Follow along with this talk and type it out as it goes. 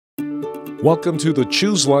Welcome to the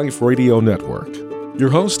Choose Life Radio Network. Your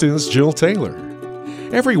host is Jill Taylor.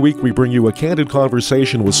 Every week we bring you a candid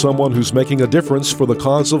conversation with someone who's making a difference for the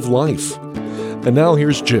cause of life. And now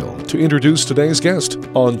here's Jill to introduce today's guest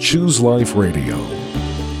on Choose Life Radio.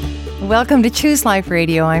 Welcome to Choose Life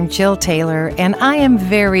Radio. I'm Jill Taylor, and I am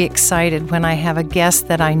very excited when I have a guest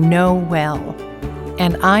that I know well.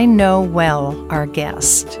 And I know well our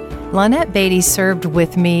guest. Lynette Beatty served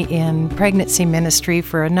with me in pregnancy ministry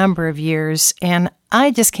for a number of years, and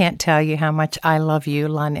I just can't tell you how much I love you,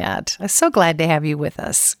 Lynette. I'm so glad to have you with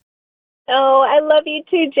us. Oh, I love you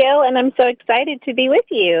too, Jill, and I'm so excited to be with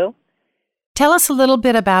you. Tell us a little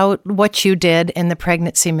bit about what you did in the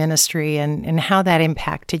pregnancy ministry and how that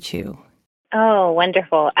impacted you. Oh,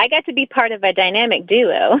 wonderful. I got to be part of a dynamic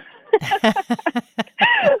duo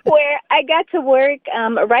where I got to work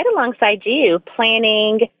right alongside you,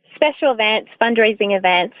 planning special events, fundraising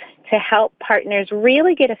events, to help partners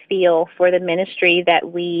really get a feel for the ministry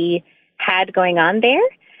that we had going on there.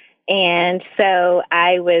 And so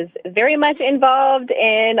I was very much involved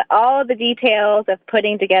in all the details of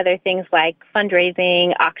putting together things like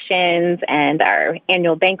fundraising, auctions, and our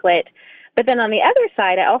annual banquet. But then on the other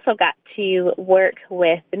side, I also got to work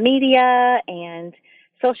with the media and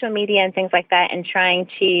social media and things like that, and trying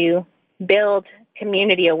to build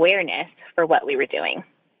community awareness for what we were doing.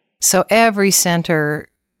 So every center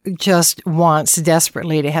just wants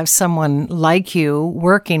desperately to have someone like you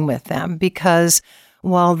working with them, because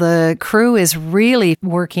while the crew is really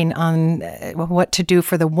working on what to do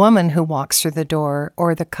for the woman who walks through the door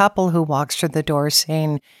or the couple who walks through the door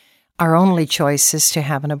saying, our only choice is to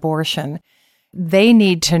have an abortion, they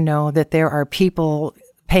need to know that there are people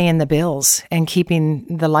paying the bills and keeping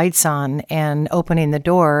the lights on and opening the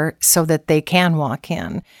door so that they can walk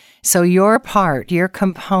in. So your part, your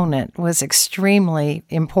component was extremely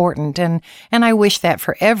important. And I wish that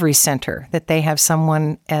for every center, that they have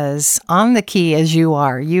someone as on the key as you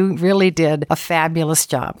are. You really did a fabulous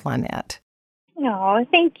job, Lynette. Oh,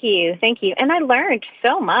 thank you. Thank you. And I learned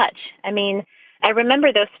so much. I mean, I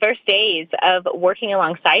remember those first days of working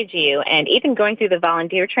alongside you and even going through the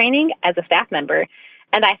volunteer training as a staff member.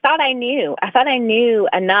 And I thought I knew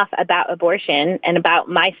enough about abortion and about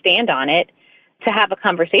my stand on it to have a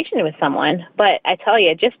conversation with someone. But I tell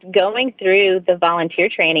you, just going through the volunteer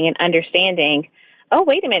training and understanding, oh,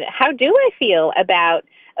 wait a minute, how do I feel about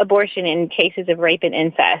abortion in cases of rape and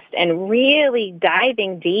incest, and really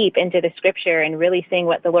diving deep into the scripture and really seeing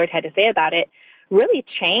what the Lord had to say about it, really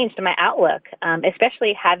changed my outlook,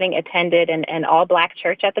 especially having attended an all-Black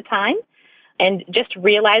church at the time, and just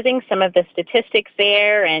realizing some of the statistics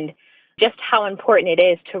there and just how important it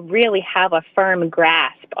is to really have a firm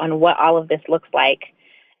grasp on what all of this looks like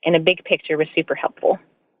in a big picture was super helpful.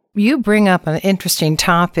 You bring up an interesting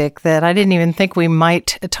topic that I didn't even think we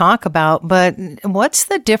might talk about, but what's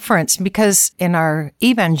the difference? Because in our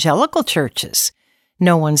evangelical churches,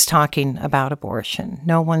 no one's talking about abortion.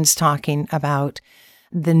 No one's talking about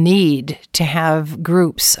the need to have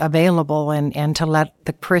groups available and to let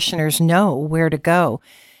the parishioners know where to go.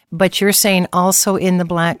 But you're saying also in the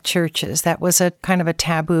Black churches, that was a kind of a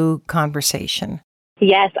taboo conversation.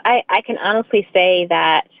 Yes, I can honestly say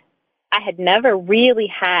that I had never really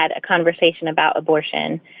had a conversation about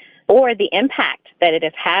abortion or the impact that it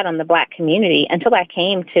has had on the Black community until I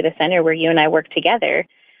came to the center where you and I worked together,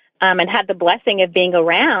 and had the blessing of being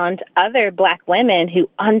around other Black women who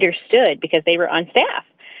understood because they were on staff.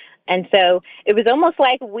 And so it was almost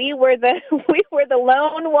like we were the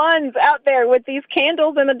lone ones out there with these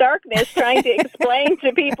candles in the darkness trying to explain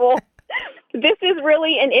to people this is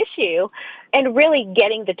really an issue, and really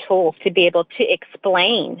getting the tools to be able to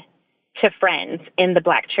explain to friends in the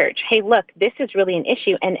Black church, hey, look, this is really an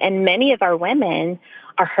issue. And many of our women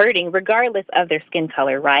are hurting regardless of their skin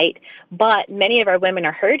color, right? But many of our women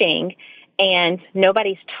are hurting, and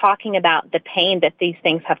nobody's talking about the pain that these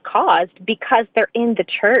things have caused because they're in the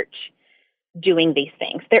church doing these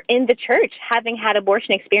things. They're in the church having had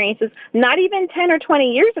abortion experiences not even 10 or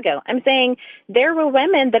 20 years ago. I'm saying there were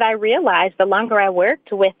women that I realized the longer I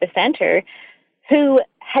worked with the center who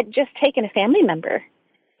had just taken a family member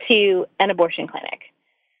to an abortion clinic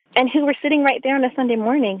and who were sitting right there on a Sunday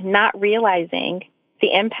morning not realizing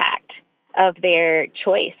the impact of their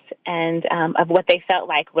choice and of what they felt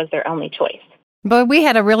like was their only choice. But we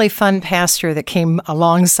had a really fun pastor that came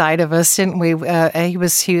alongside of us, didn't we? He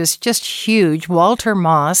was just huge. Walter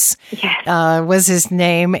Moss was his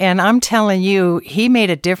name. And I'm telling you, he made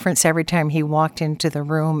a difference every time he walked into the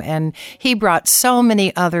room. And he brought so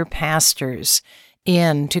many other pastors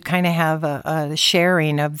in to kind of have a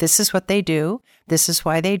sharing of this is what they do, this is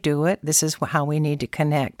why they do it, this is how we need to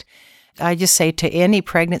connect. I just say to any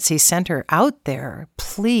pregnancy center out there,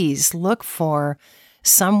 please look for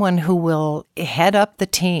someone who will head up the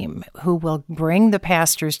team, who will bring the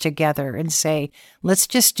pastors together and say, let's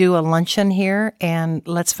just do a luncheon here and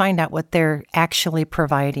let's find out what they're actually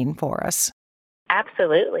providing for us.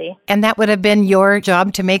 Absolutely. And that would have been your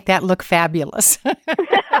job to make that look fabulous.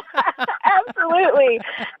 Absolutely.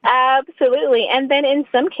 Absolutely. And then in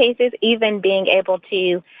some cases, even being able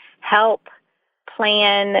to help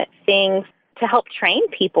plan things to help train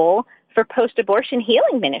people for post-abortion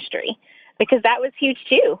healing ministry, because that was huge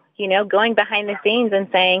too, going behind the scenes and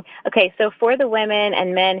saying, okay, so for the women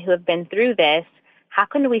and men who have been through this, how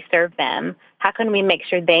can we serve them? How can we make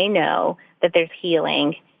sure they know that there's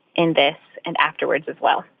healing in this and afterwards as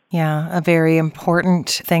well? Yeah, a very important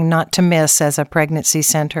thing not to miss as a pregnancy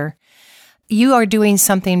center. You are doing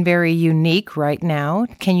something very unique right now.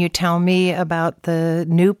 Can you tell me about the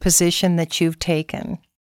new position that you've taken?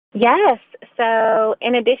 Yes. So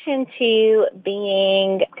in addition to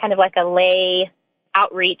being kind of like a lay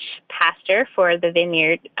outreach pastor for the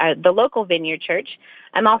Vineyard, the local Vineyard Church,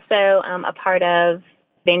 I'm also a part of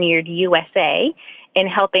Vineyard USA in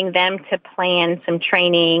helping them to plan some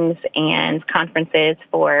trainings and conferences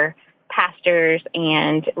for pastors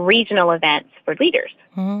and regional events for leaders.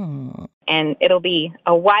 And it'll be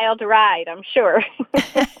a wild ride, I'm sure.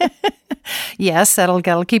 Yes,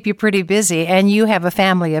 that'll keep you pretty busy. And you have a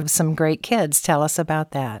family of some great kids. Tell us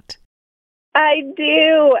about that. I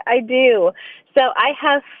do. So I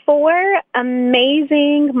have 4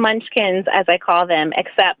 amazing munchkins, as I call them,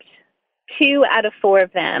 except 2 out of 4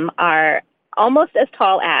 of them are almost as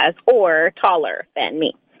tall as or taller than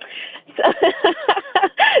me.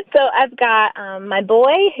 So I've got my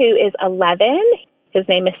boy who is 11. His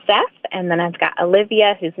name is Seth. And then I've got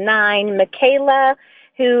Olivia, who's 9, Michaela,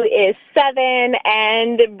 who is 7,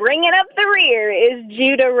 and bringing up the rear is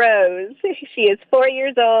Judah Rose. She is 4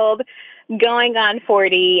 years old, going on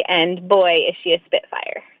 40, and boy, is she a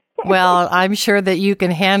spitfire. Well, I'm sure that you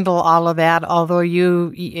can handle all of that, although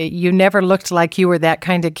you never looked like you were that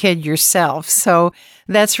kind of kid yourself. So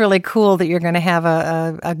that's really cool that you're going to have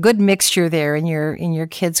a good mixture there in your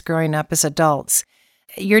kids growing up as adults.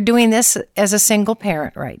 You're doing this as a single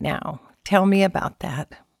parent right now. Tell me about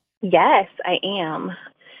that. Yes, I am.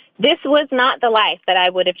 This was not the life that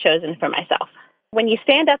I would have chosen for myself. When you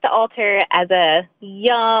stand at the altar as a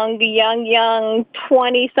young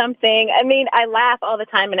 20-something, I laugh all the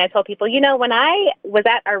time and I tell people, when I was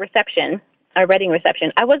at our wedding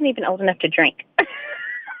reception, I wasn't even old enough to drink.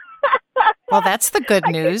 Well, that's the good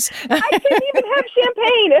news. I couldn't even have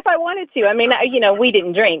champagne if I wanted to. We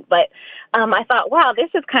didn't drink, but I thought, wow,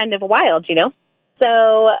 this is kind of wild,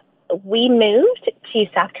 So we moved to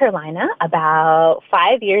South Carolina about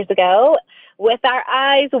 5 years ago with our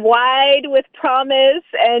eyes wide with promise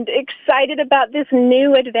and excited about this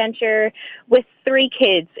new adventure with 3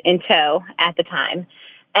 kids in tow at the time.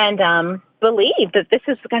 And believed that this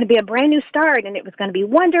is going to be a brand new start and it was going to be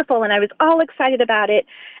wonderful. And I was all excited about it.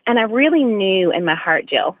 And I really knew in my heart,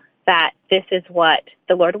 Jill, that this is what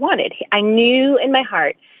the Lord wanted. I knew in my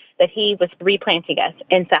heart that He was replanting us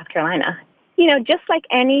in South Carolina. Just like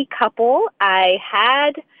any couple, I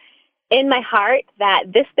had in my heart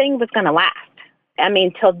that this thing was going to last.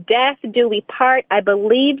 Till death do we part. I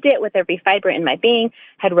believed it with every fiber in my being,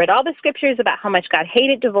 had read all the scriptures about how much God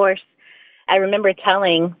hated divorce. I remember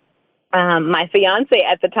telling my fiance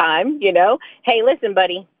at the time, hey, listen,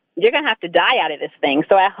 buddy, you're going to have to die out of this thing.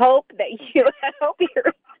 So I hope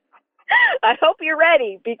you're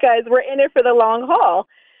ready because we're in it for the long haul.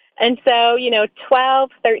 And so,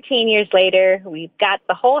 12, 13 years later, we've got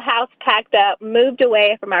the whole house packed up, moved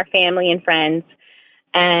away from our family and friends,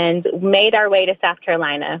 and made our way to South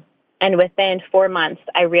Carolina. And within 4 months,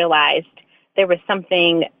 I realized there was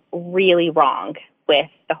something really wrong with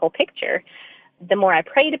the whole picture. The more I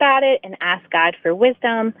prayed about it and asked God for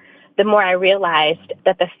wisdom, the more I realized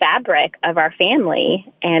that the fabric of our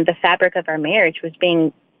family and the fabric of our marriage was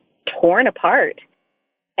being torn apart.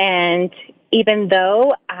 And even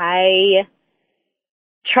though I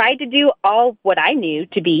tried to do all what I knew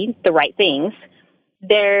to be the right things,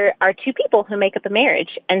 there are 2 people who make up a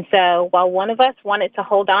marriage. And so while one of us wanted to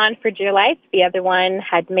hold on for dear life, the other one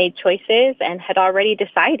had made choices and had already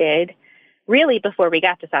decided really before we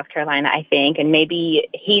got to South Carolina, I think, and maybe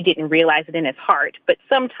he didn't realize it in his heart, but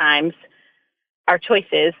sometimes our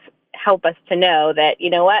choices help us to know that, you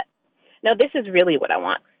know what? No, this is really what I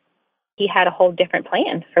want. He had a whole different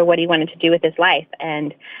plan for what he wanted to do with his life.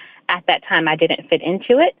 And at that time, I didn't fit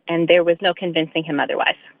into it, and there was no convincing him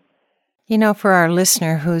otherwise. You know, for our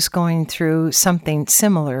listener who's going through something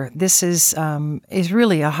similar, this is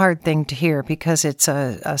really a hard thing to hear because it's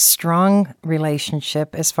a strong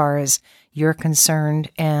relationship as far as you're concerned,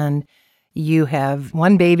 and you have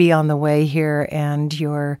one baby on the way here, and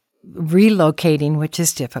you're relocating, which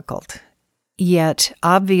is difficult. Yet,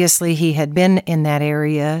 obviously, he had been in that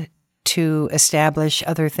area to establish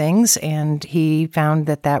other things, and he found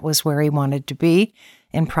that that was where he wanted to be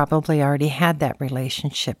and probably already had that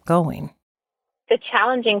relationship going. The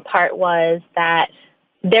challenging part was that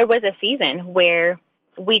there was a season where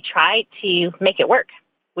we tried to make it work.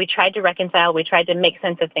 We tried to reconcile. We tried to make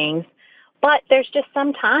sense of things. But there's just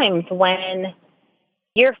some times when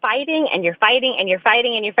you're fighting and you're fighting and you're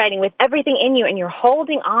fighting and you're fighting with everything in you, and you're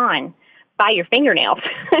holding on by your fingernails.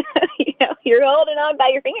 You're holding on by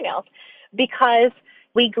your fingernails because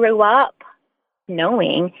we grew up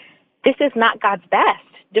knowing this is not God's best.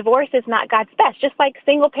 Divorce is not God's best, just like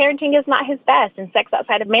single parenting is not his best, and sex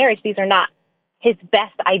outside of marriage, these are not his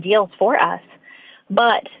best ideals for us.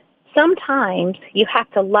 But sometimes you have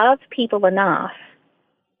to love people enough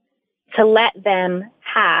to let them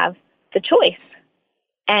have the choice.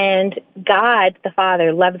 And God, the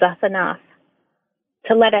Father, loves us enough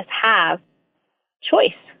to let us have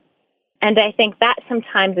choice. And I think that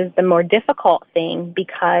sometimes is the more difficult thing,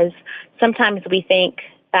 because sometimes we think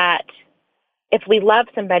that if we love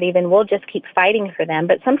somebody, then we'll just keep fighting for them.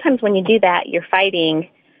 But sometimes when you do that, you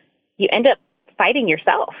end up fighting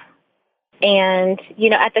yourself. And,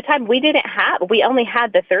 at the time we only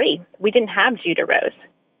had the 3. We didn't have Judah Rose.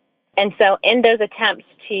 And so in those attempts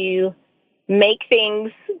to make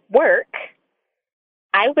things work,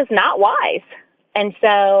 I was not wise. And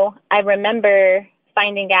so I remember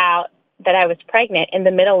finding out that I was pregnant in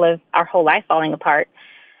the middle of our whole life falling apart.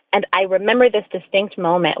 And I remember this distinct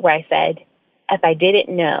moment where I said, if I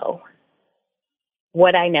didn't know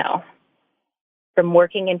what I know from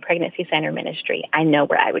working in pregnancy center ministry, I know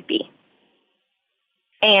where I would be.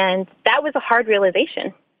 And that was a hard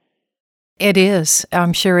realization. It is.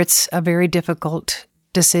 I'm sure it's a very difficult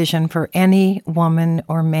decision for any woman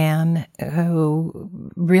or man who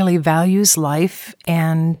really values life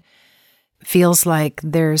and feels like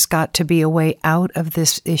there's got to be a way out of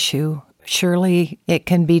this issue. Surely it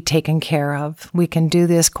can be taken care of. We can do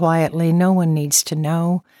this quietly. No one needs to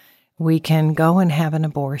know. We can go and have an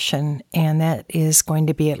abortion, and that is going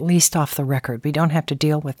to be at least off the record. We don't have to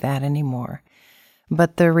deal with that anymore.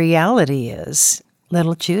 But the reality is,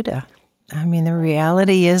 little Judah, the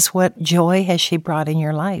reality is, what joy has she brought in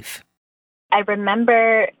your life? I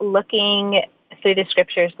remember looking through the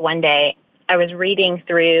scriptures one day. I was reading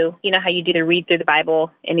through, how you do the read through the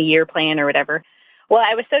Bible in a year plan or whatever. Well,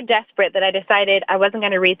 I was so desperate that I decided I wasn't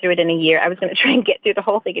going to read through it in a year. I was going to try and get through the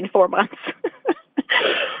whole thing in 4 months.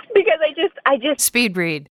 Because I just... Speed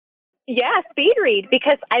read. Yeah, speed read,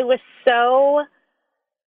 because I was so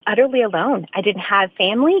utterly alone. I didn't have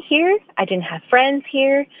family here. I didn't have friends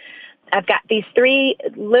here. I've got these 3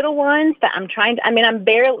 little ones that I'm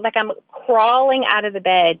I'm crawling out of the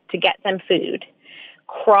bed to get them food,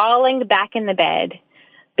 crawling back in the bed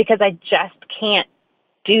because I just can't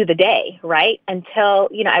do the day, right? Until,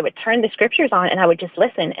 I would turn the scriptures on and I would just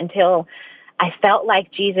listen until I felt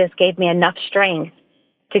like Jesus gave me enough strength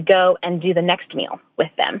to go and do the next meal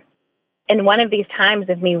with them. And one of these times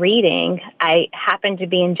of me reading, I happened to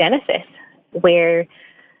be in Genesis, where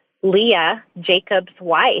Leah, Jacob's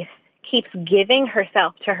wife, keeps giving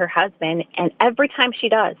herself to her husband. And every time she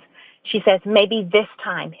does, she says, maybe this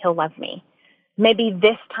time he'll love me. Maybe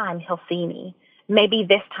this time he'll see me. Maybe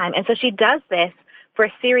this time. And so she does this for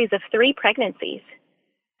a series of 3 pregnancies.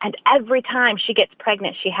 And every time she gets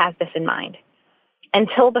pregnant, she has this in mind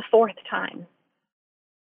until the 4th time.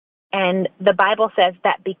 And the Bible says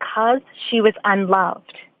that because she was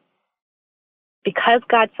unloved, because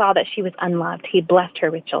God saw that she was unloved, he blessed her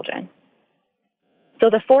with children. So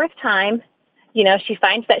the 4th time, she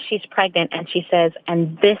finds that she's pregnant, and she says,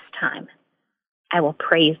 and this time I will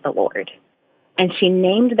praise the Lord. And she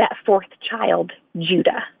named that 4th child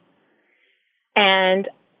Judah. And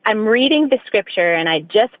I'm reading the scripture, and I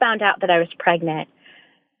just found out that I was pregnant.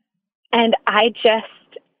 And I just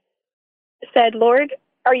said, Lord,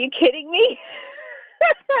 are you kidding me?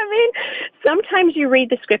 Sometimes you read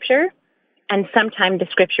the scripture, and sometimes the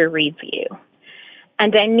scripture reads you.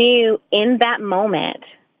 And I knew in that moment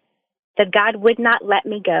that God would not let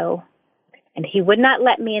me go, and he would not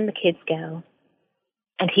let me and the kids go.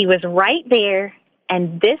 And he was right there,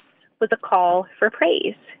 and this was a call for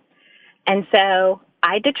praise. And so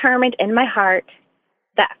I determined in my heart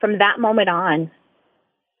that from that moment on,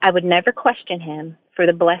 I would never question him for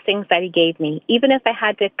the blessings that he gave me, even if I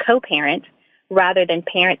had to co-parent rather than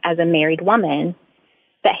parent as a married woman,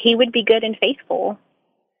 that he would be good and faithful.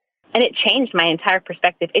 And it changed my entire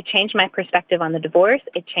perspective. It changed my perspective on the divorce.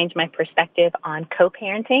 It changed my perspective on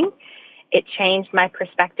co-parenting. It changed my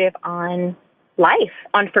perspective on life,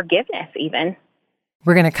 on forgiveness even.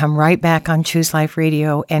 We're going to come right back on Choose Life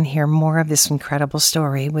Radio and hear more of this incredible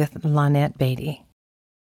story with Lonette Beatty.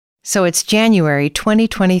 So it's January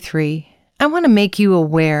 2023. I want to make you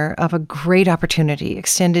aware of a great opportunity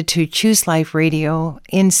extended to Choose Life Radio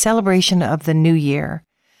in celebration of the new year.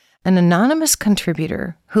 An anonymous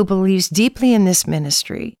contributor who believes deeply in this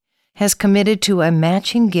ministry has committed to a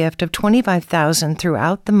matching gift of $25,000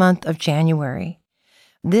 throughout the month of January.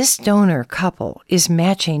 This donor couple is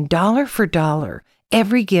matching dollar for dollar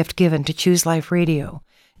every gift given to Choose Life Radio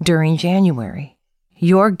during January.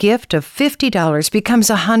 Your gift of $50 becomes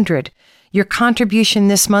 $100. Your contribution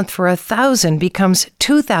this month for $1,000 becomes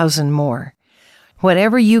 $2,000 more.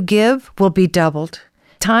 Whatever you give will be doubled.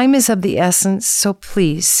 Time is of the essence, so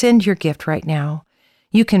please send your gift right now.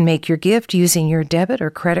 You can make your gift using your debit or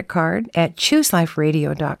credit card at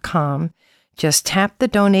chooseliferadio.com. Just tap the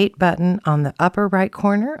donate button on the upper right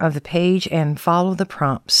corner of the page and follow the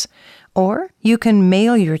prompts. Or you can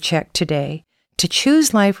mail your check today to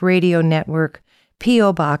Choose Life Radio Network,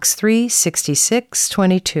 P.O. Box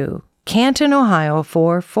 36622, Canton, Ohio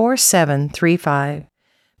 44735.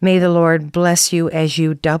 May the Lord bless you as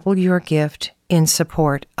you double your gift in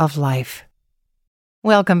support of life.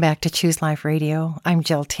 Welcome back to Choose Life Radio. I'm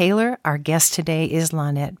Jill Taylor. Our guest today is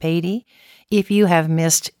Lonette Beatty. If you have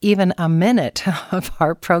missed even a minute of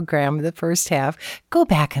our program, the first half, go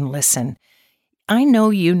back and listen. I know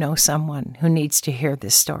you know someone who needs to hear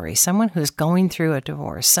this story, someone who's going through a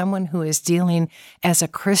divorce, someone who is dealing as a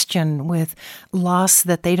Christian with loss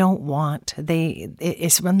that they don't want.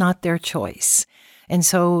 It's not their choice. And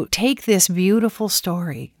so take this beautiful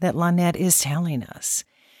story that Lonette is telling us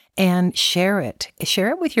and share it. Share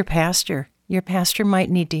it with your pastor. Your pastor might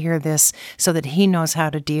need to hear this so that he knows how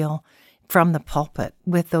to deal from the pulpit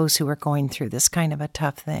with those who are going through this kind of a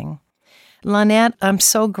tough thing. Lonette, I'm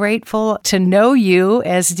so grateful to know you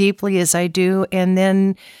as deeply as I do. And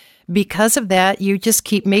then because of that, you just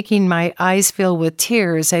keep making my eyes fill with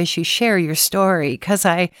tears as you share your story, because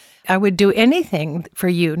I would do anything for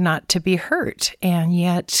you not to be hurt. And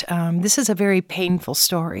yet, this is a very painful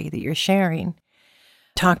story that you're sharing.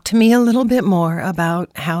 Talk to me a little bit more about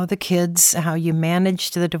how you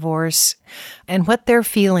managed the divorce and what their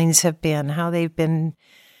feelings have been, how they've been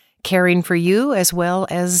caring for you as well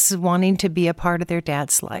as wanting to be a part of their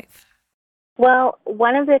dad's life. Well,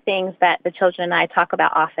 one of the things that the children and I talk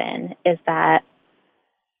about often is that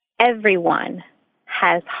everyone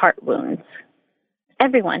has heart wounds.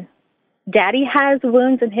 Everyone. Daddy has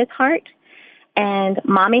wounds in his heart, and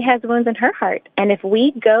mommy has wounds in her heart. And if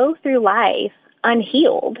we go through life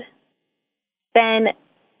unhealed, then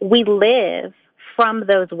we live from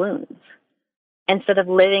those wounds instead of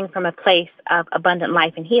living from a place of abundant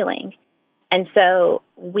life and healing. And so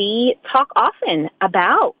we talk often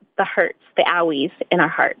about the hurts, the owies in our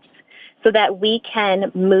hearts, so that we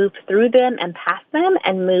can move through them and past them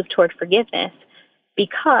and move toward forgiveness.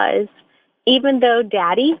 Because even though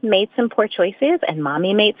daddy made some poor choices and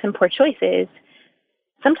mommy made some poor choices,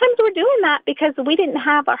 sometimes we're doing that because we didn't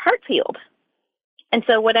have our hearts healed. And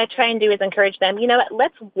so what I try and do is encourage them,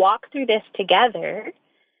 let's walk through this together,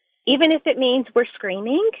 even if it means we're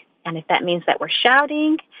screaming, and if that means that we're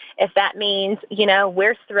shouting, if that means,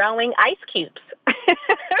 we're throwing ice cubes,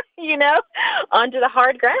 onto the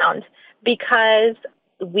hard ground, because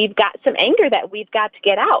we've got some anger that we've got to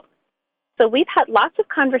get out. So we've had lots of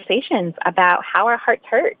conversations about how our hearts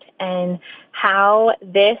hurt and how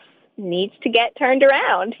this needs to get turned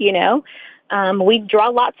around, We draw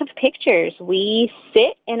lots of pictures. We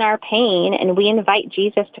sit in our pain and we invite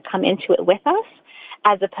Jesus to come into it with us,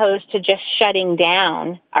 as opposed to just shutting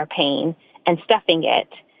down our pain and stuffing it.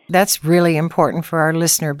 That's really important for our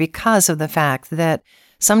listener because of the fact that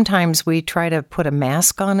sometimes we try to put a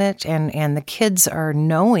mask on it and the kids are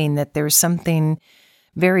knowing that there's something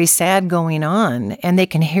very sad going on, and they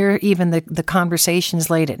can hear even the conversations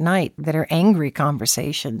late at night that are angry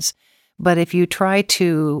conversations. But if you try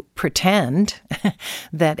to pretend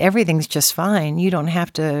that everything's just fine, you don't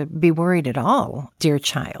have to be worried at all, dear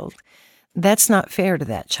child. That's not fair to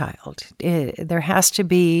that child. There has to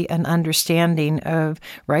be an understanding of,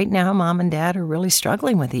 right now, mom and dad are really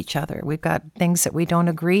struggling with each other. We've got things that we don't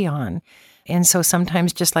agree on. And so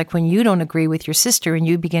sometimes, just like when you don't agree with your sister and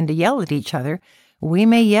you begin to yell at each other, we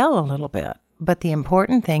may yell a little bit. But the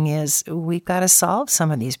important thing is we've got to solve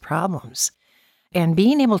some of these problems. And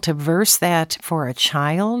being able to verse that for a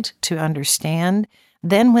child to understand,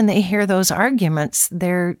 then when they hear those arguments,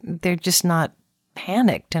 they're just not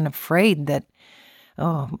panicked and afraid that,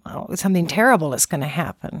 something terrible is going to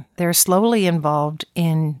happen. They're slowly involved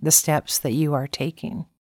in the steps that you are taking.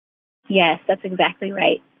 Yes, that's exactly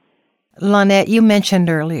right. Lonette, you mentioned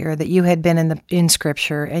earlier that you had been in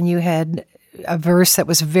Scripture and you had a verse that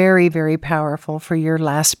was very, very powerful for your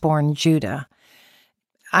last-born Judah.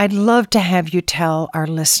 I'd love to have you tell our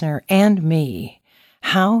listener and me,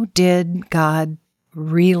 how did God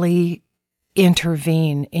really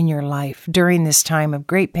intervene in your life during this time of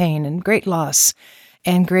great pain and great loss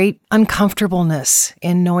and great uncomfortableness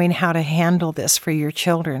in knowing how to handle this for your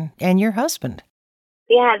children and your husband?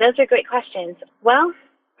 Yeah, those are great questions. Well,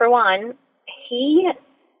 for one, he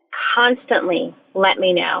constantly let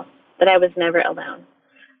me know that I was never alone.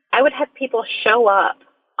 I would have people show up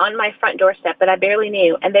on my front doorstep that I barely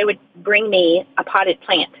knew, and they would bring me a potted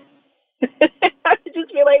plant. I would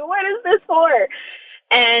just be like, what is this for?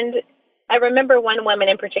 And I remember one woman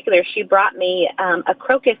in particular, she brought me a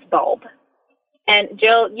crocus bulb. And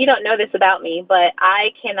Jill, you don't know this about me, but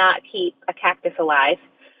I cannot keep a cactus alive.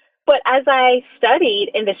 But as I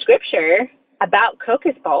studied in the Scripture about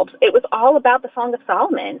crocus bulbs, it was all about the Song of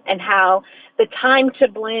Solomon and how the time to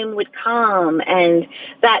bloom would come and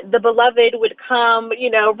that the beloved would come,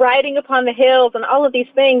 riding upon the hills and all of these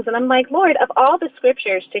things. And I'm like, Lord, of all the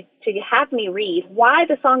scriptures to have me read, why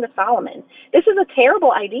the Song of Solomon? This is a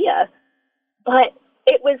terrible idea. But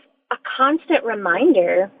it was a constant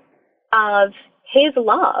reminder of his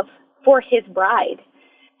love for his bride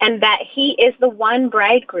and that he is the one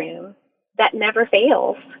bridegroom that never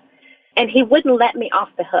fails. And he wouldn't let me off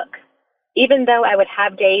the hook. Even though I would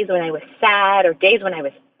have days when I was sad or days when I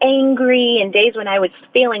was angry and days when I was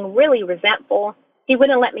feeling really resentful, he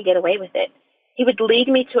wouldn't let me get away with it. He would lead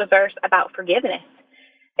me to a verse about forgiveness.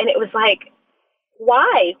 And it was like,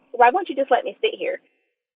 why? Why won't you just let me sit here?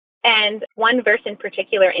 And one verse in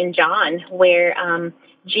particular in John where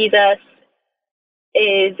Jesus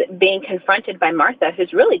is being confronted by Martha,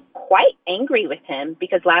 who's really quite angry with him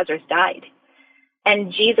because Lazarus died.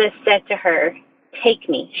 And Jesus said to her, take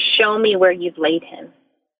me, show me where you've laid him.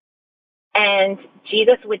 And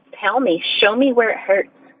Jesus would tell me, show me where it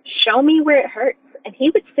hurts. Show me where it hurts. And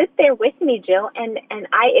he would sit there with me, Jill, and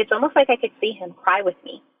it's almost like I could see him cry with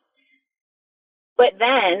me. But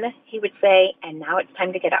then he would say, and now it's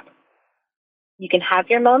time to get up. You can have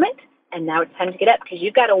your moment, and now it's time to get up because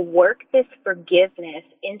you've got to work this forgiveness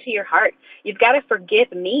into your heart. You've got to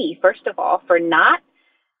forgive me, first of all, for not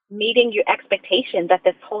meeting your expectation that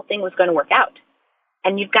this whole thing was going to work out.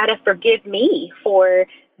 And you've got to forgive me for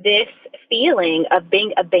this feeling of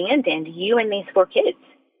being abandoned, you and these 4 kids.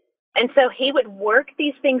 And so he would work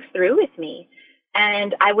these things through with me,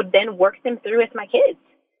 and I would then work them through with my kids.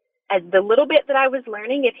 As the little bit that I was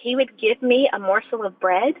learning, if he would give me a morsel of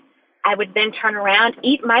bread, I would then turn around,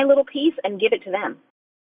 eat my little piece, and give it to them.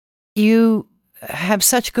 You have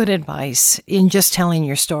such good advice in just telling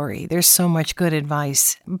your story. There's so much good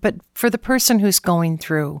advice. But for the person who's going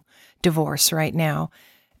through divorce right now,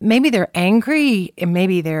 maybe they're angry, and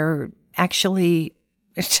maybe they're actually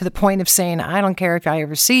to the point of saying, I don't care if I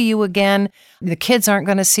ever see you again. The kids aren't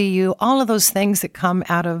going to see you. All of those things that come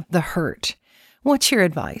out of the hurt. What's your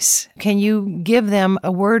advice? Can you give them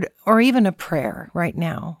a word or even a prayer right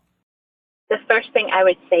now? The first thing I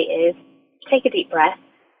would say is take a deep breath.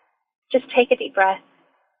 Just take a deep breath.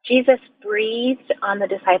 Jesus breathed on the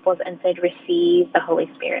disciples and said, receive the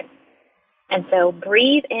Holy Spirit. And so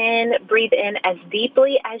breathe in as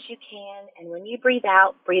deeply as you can. And when you breathe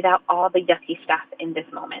out all the yucky stuff in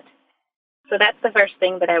this moment. So that's the first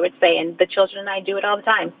thing that I would say. And the children and I do it all the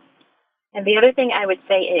time. And the other thing I would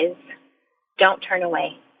say is don't turn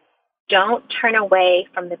away. Don't turn away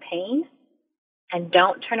from the pain. And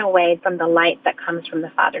don't turn away from the light that comes from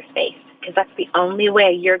the Father's face, because that's the only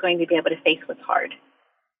way you're going to be able to face what's hard.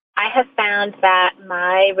 I have found that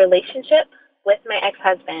my relationship with my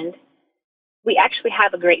ex-husband, we actually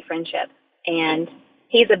have a great friendship, and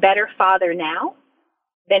he's a better father now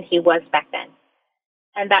than he was back then.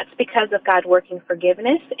 And that's because of God working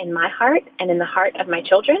forgiveness in my heart and in the heart of my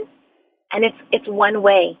children, and it's one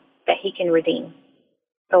way that he can redeem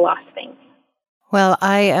the lost things. Well,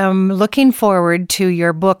 I am looking forward to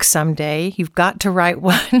your book someday. You've got to write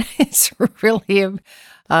one. It's really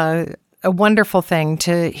a wonderful thing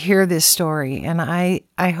to hear this story. And I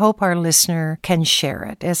hope our listener can share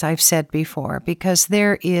it, as I've said before, because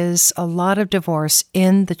there is a lot of divorce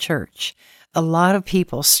in the church, a lot of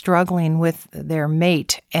people struggling with their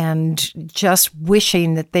mate and just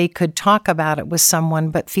wishing that they could talk about it with someone,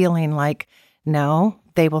 but feeling like, no,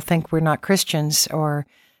 they will think we're not Christians, or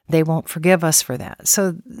they won't forgive us for that.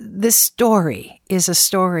 So this story is a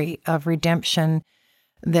story of redemption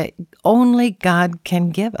that only God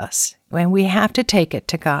can give us. And we have to take it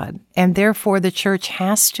to God. And therefore, the church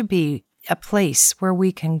has to be a place where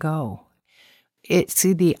we can go. It's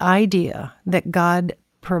the idea that God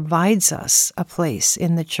provides us a place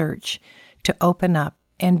in the church to open up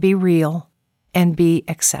and be real and be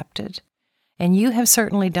accepted. And you have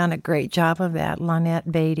certainly done a great job of that,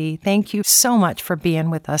 Lynette Beatty. Thank you so much for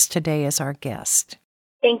being with us today as our guest.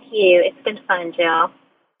 Thank you. It's been fun, Jill.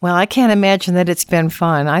 Well, I can't imagine that it's been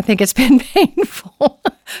fun. I think it's been painful.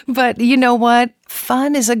 But you know what?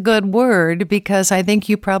 Fun is a good word because I think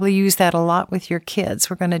you probably use that a lot with your kids.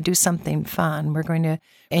 We're going to do something fun. We're going to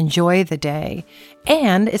enjoy the day.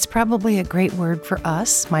 And it's probably a great word for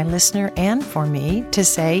us, my listener, and for me to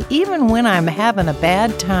say, even when I'm having a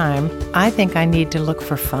bad time, I think I need to look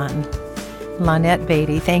for fun. Lynette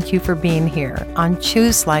Beatty, thank you for being here on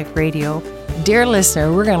Choose Life Radio. Dear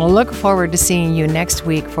listener, we're going to look forward to seeing you next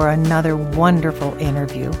week for another wonderful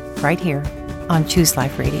interview right here on Choose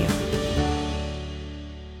Life Radio.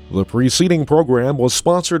 The preceding program was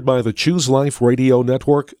sponsored by the Choose Life Radio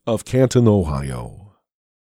Network of Canton, Ohio.